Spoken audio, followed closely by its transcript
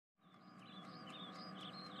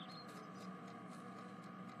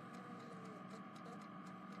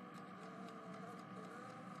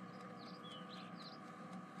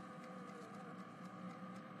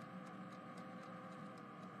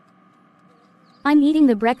I'm eating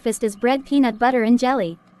the breakfast as bread, peanut butter and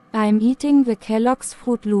jelly. I'm eating the Kellogg's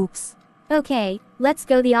Fruit Loops. Okay, let's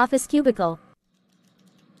go the office cubicle.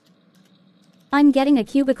 I'm getting a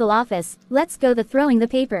cubicle office, let's go the throwing the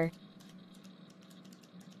paper.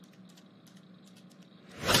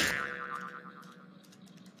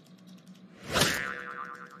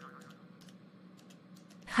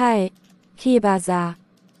 Hi, Kebasa.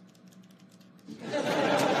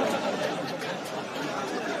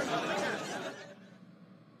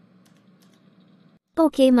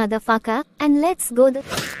 Okay motherfucker, and let's go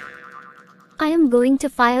I am going to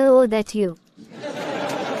fire all that you.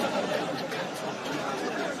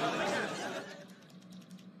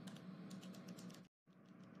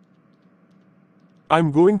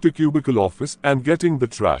 I'm going to cubicle office and getting the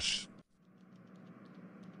trash.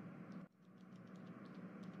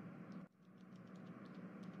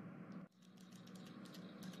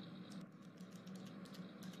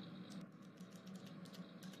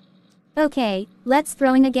 Okay, let's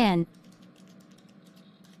throwing again.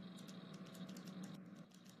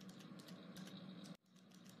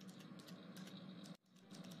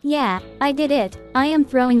 Yeah, I did it. I am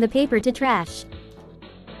throwing the paper to trash.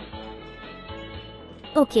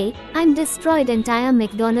 Okay, I'm destroyed entire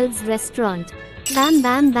McDonald's restaurant. Bam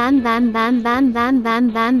bam bam bam bam bam bam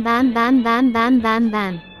bam bam bam bam bam bam bam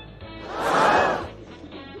bam.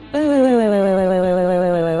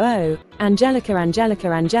 Whoa.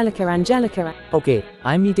 Angelica. Okay,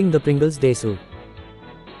 I'm eating the Pringles Daisu.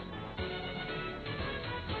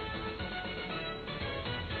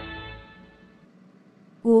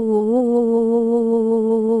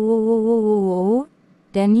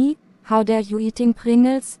 Danny, how dare you eating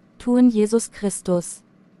Pringles, tun Jesus Christus.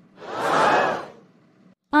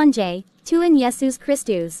 Anjay, tun Jesus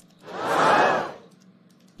Christus.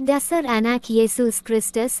 Dasar anak Jesus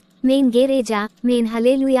Christus, main gereja, main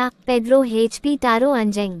hallelujah, Pedro HP taro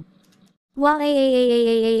anjing.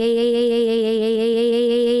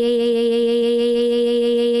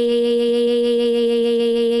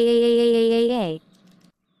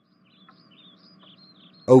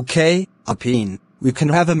 Okay, Apeen, we can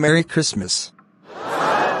have a Merry Christmas.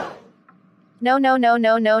 No.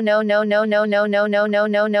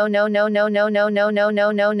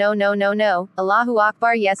 Allahu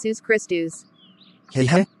Akbar Jesus Christus. Hey,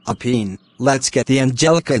 Apeen, let's get the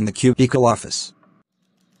Angelica in the cubicle office.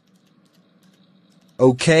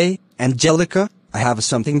 Okay, Angelica, I have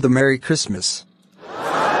something the Merry Christmas.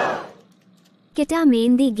 Kita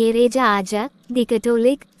main di gereja aja, di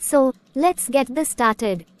Catholic, so, let's get this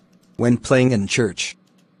started. When playing in church.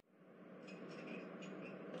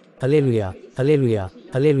 Hallelujah, hallelujah,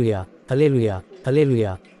 hallelujah, hallelujah,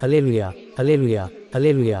 hallelujah, hallelujah, hallelujah,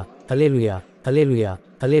 hallelujah, hallelujah, hallelujah,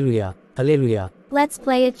 hallelujah, hallelujah. Let's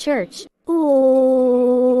play at church. Ooh,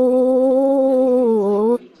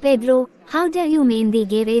 Pedro, how dare you main the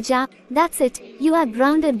gereja? That's it, you are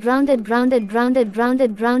grounded.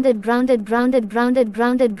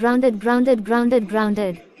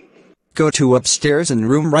 Go to upstairs and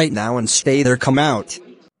room right now and stay there, come out.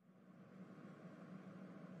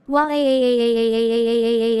 Why?